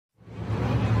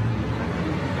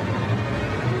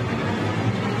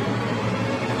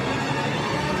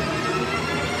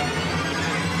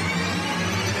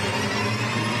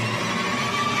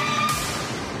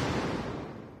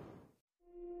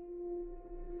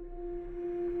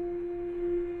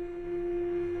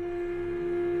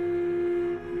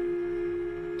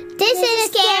This is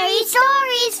Scary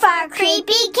Stories for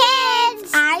Creepy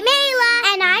Kids. I'm Ayla.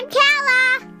 And I'm Kala.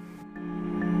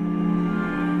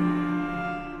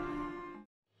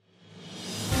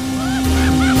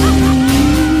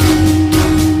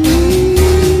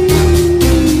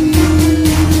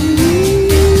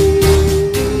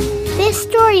 This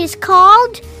story is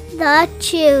called The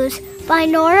Chews by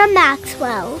Nora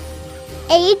Maxwell,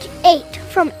 age 8,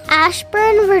 from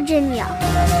Ashburn, Virginia.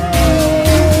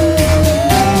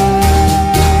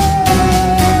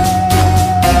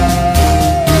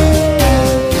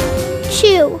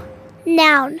 Chew,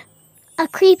 noun, a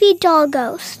creepy doll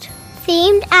ghost,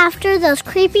 themed after those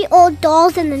creepy old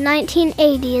dolls in the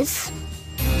 1980s.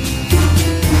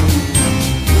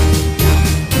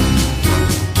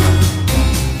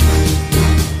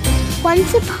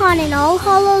 Once upon an All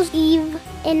Hallows Eve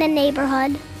in a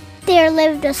neighborhood, there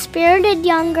lived a spirited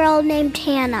young girl named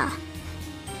Hannah.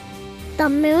 The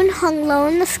moon hung low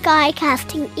in the sky,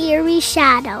 casting eerie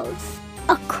shadows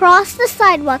across the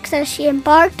sidewalks as she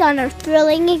embarked on her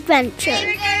thrilling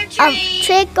adventure of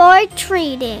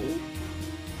trick-or-treating.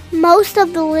 Most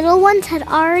of the little ones had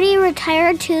already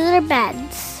retired to their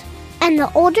beds, and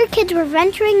the older kids were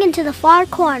venturing into the far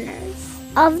corners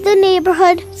of the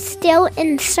neighborhood, still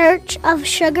in search of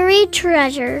sugary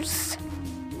treasures.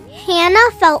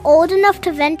 Hannah felt old enough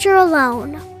to venture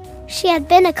alone. She had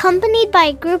been accompanied by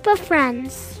a group of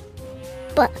friends,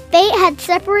 but fate had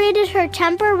separated her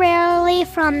temporarily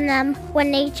from them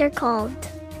when nature called,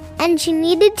 and she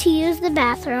needed to use the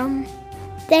bathroom.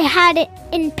 They had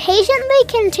impatiently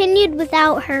continued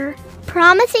without her,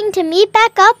 promising to meet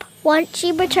back up once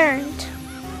she returned.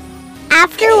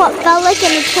 After what felt like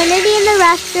an eternity in the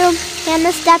restroom,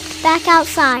 Hannah stepped back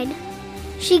outside.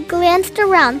 She glanced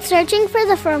around, searching for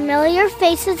the familiar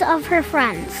faces of her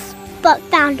friends, but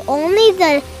found only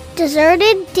the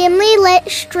deserted, dimly lit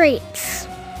streets.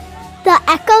 The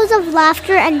echoes of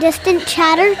laughter and distant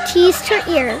chatter teased her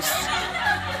ears,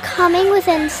 coming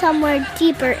within somewhere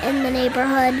deeper in the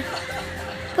neighborhood.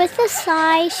 With a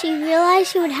sigh, she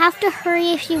realized she would have to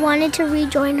hurry if she wanted to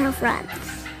rejoin her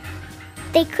friends.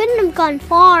 They couldn't have gone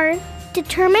far.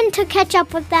 Determined to catch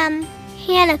up with them,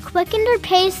 Hannah quickened her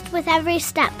pace with every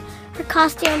step, her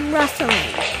costume rustling.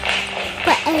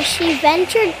 But as she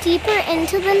ventured deeper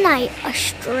into the night, a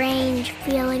strange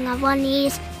feeling of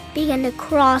unease began to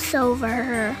cross over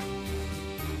her.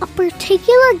 A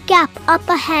particular gap up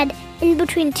ahead in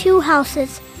between two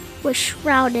houses was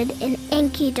shrouded in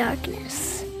inky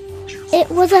darkness. It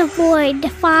was a void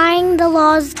defying the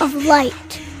laws of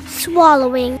light,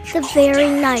 swallowing the very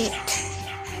night.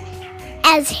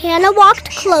 As Hannah walked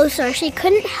closer, she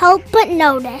couldn't help but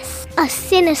notice a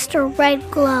sinister red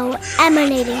glow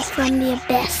emanating from the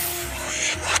abyss.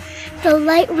 The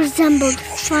light resembled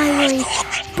fiery,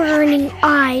 burning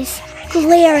eyes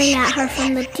glaring at her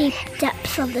from the deep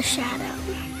depths of the shadow.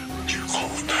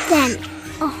 Then,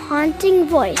 a haunting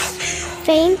voice,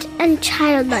 faint and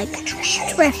childlike,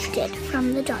 drifted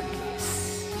from the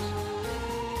darkness.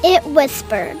 It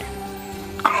whispered,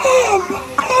 "Come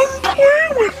play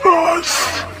with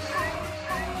us."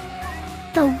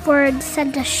 The words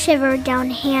sent a shiver down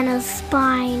Hannah's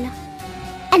spine,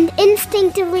 and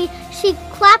instinctively she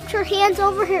clapped her hands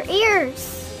over her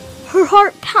ears. Her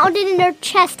heart pounded in her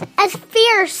chest as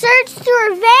fear surged through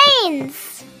her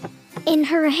veins. In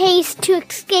her haste to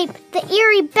escape the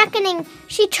eerie beckoning,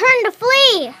 she turned to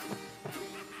flee.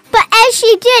 But as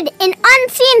she did, an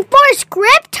unseen force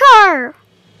gripped her,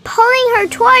 pulling her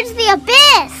towards the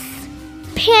abyss.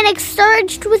 Panic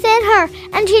surged within her,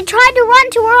 and she tried to run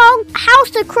to her own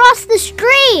house across the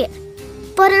street.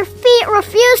 But her feet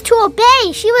refused to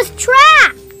obey. She was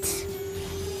trapped,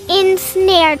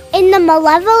 ensnared in the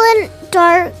malevolent,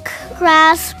 dark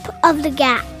grasp of the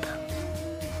gap.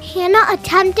 Hannah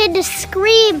attempted to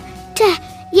scream, to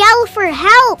yell for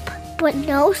help, but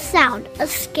no sound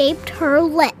escaped her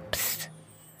lips.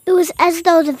 It was as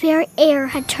though the very air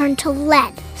had turned to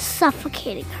lead,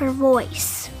 suffocating her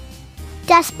voice.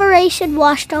 Desperation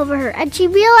washed over her, and she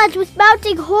realized with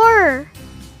mounting horror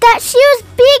that she was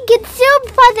being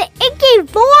consumed by the inky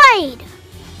void.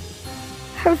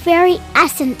 Her very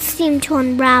essence seemed to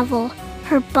unravel,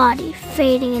 her body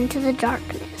fading into the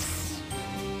darkness.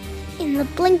 In the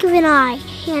blink of an eye,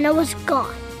 Hannah was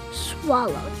gone,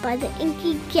 swallowed by the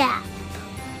inky gap.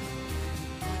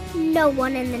 No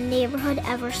one in the neighborhood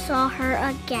ever saw her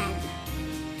again.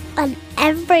 On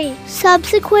every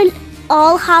subsequent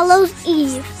All Hallows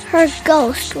Eve, her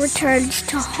ghost returns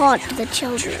to haunt the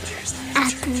children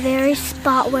at the very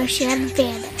spot where she had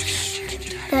vanished.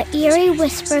 The eerie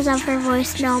whispers of her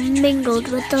voice now mingled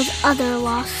with those other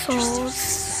lost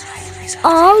souls.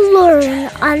 all luring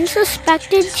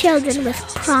unsuspected children with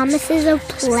promises of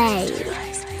play.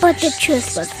 But the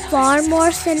truth was far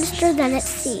more sinister than it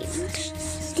seemed.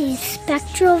 These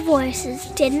spectral voices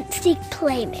didn't seek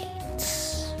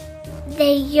playmates.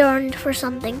 They yearned for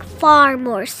something far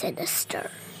more sinister.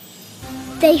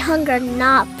 They hungered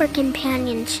not for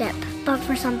companionship, but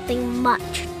for something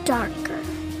much darker.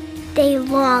 They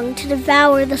longed to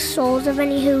devour the souls of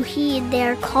any who heed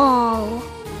their call,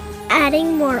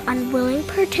 adding more unwilling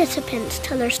participants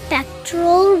to their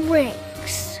spectral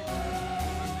ranks.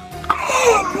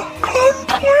 Come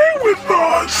play with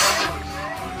us!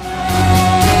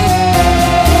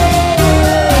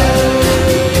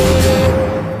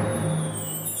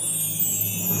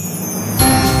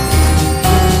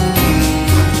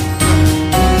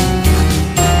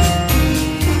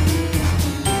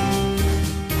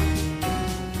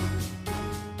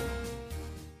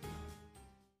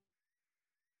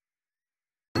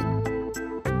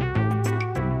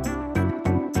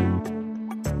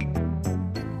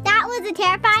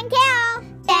 Terrifying Carol.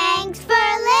 Thanks for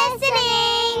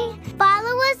listening.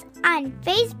 Follow us on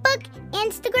Facebook,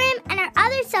 Instagram, and our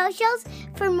other socials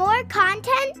for more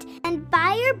content, and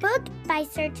buy your book by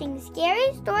searching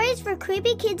Scary Stories for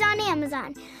Creepy Kids on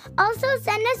Amazon. Also,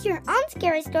 send us your own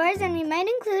scary stories and we might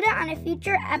include it on a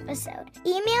future episode.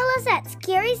 Email us at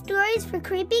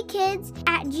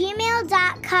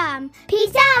scarystoriesforcreepykids@gmail.com.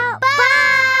 Peace out.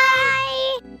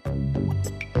 Bye.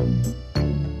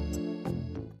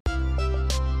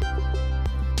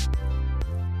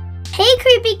 Hey,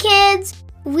 creepy kids!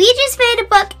 We just made a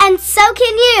book, and so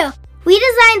can you! We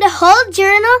designed a whole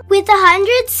journal with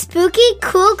 100 spooky,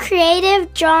 cool,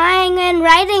 creative drawing and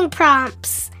writing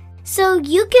prompts, so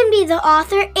you can be the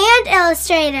author and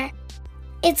illustrator.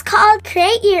 It's called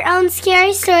Create Your Own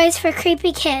Scary Stories for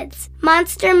Creepy Kids,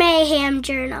 Monster Mayhem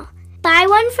Journal. Buy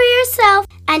one for yourself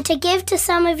and to give to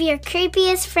some of your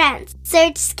creepiest friends.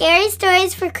 Search Scary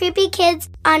Stories for Creepy Kids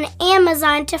on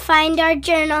Amazon to find our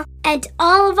journal and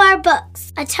all of our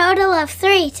books, a total of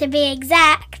 3 to be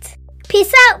exact.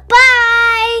 Peace out,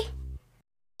 bye!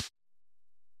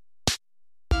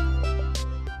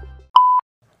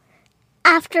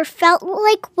 After felt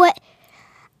like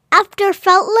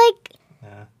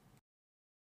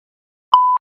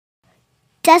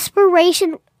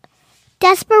desperation.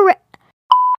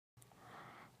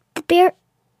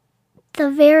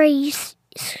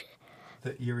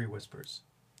 The eerie whispers.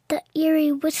 The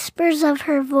eerie whispers of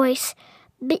her voice.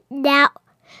 But now,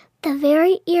 the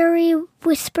very eerie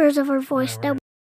whispers of her voice. Now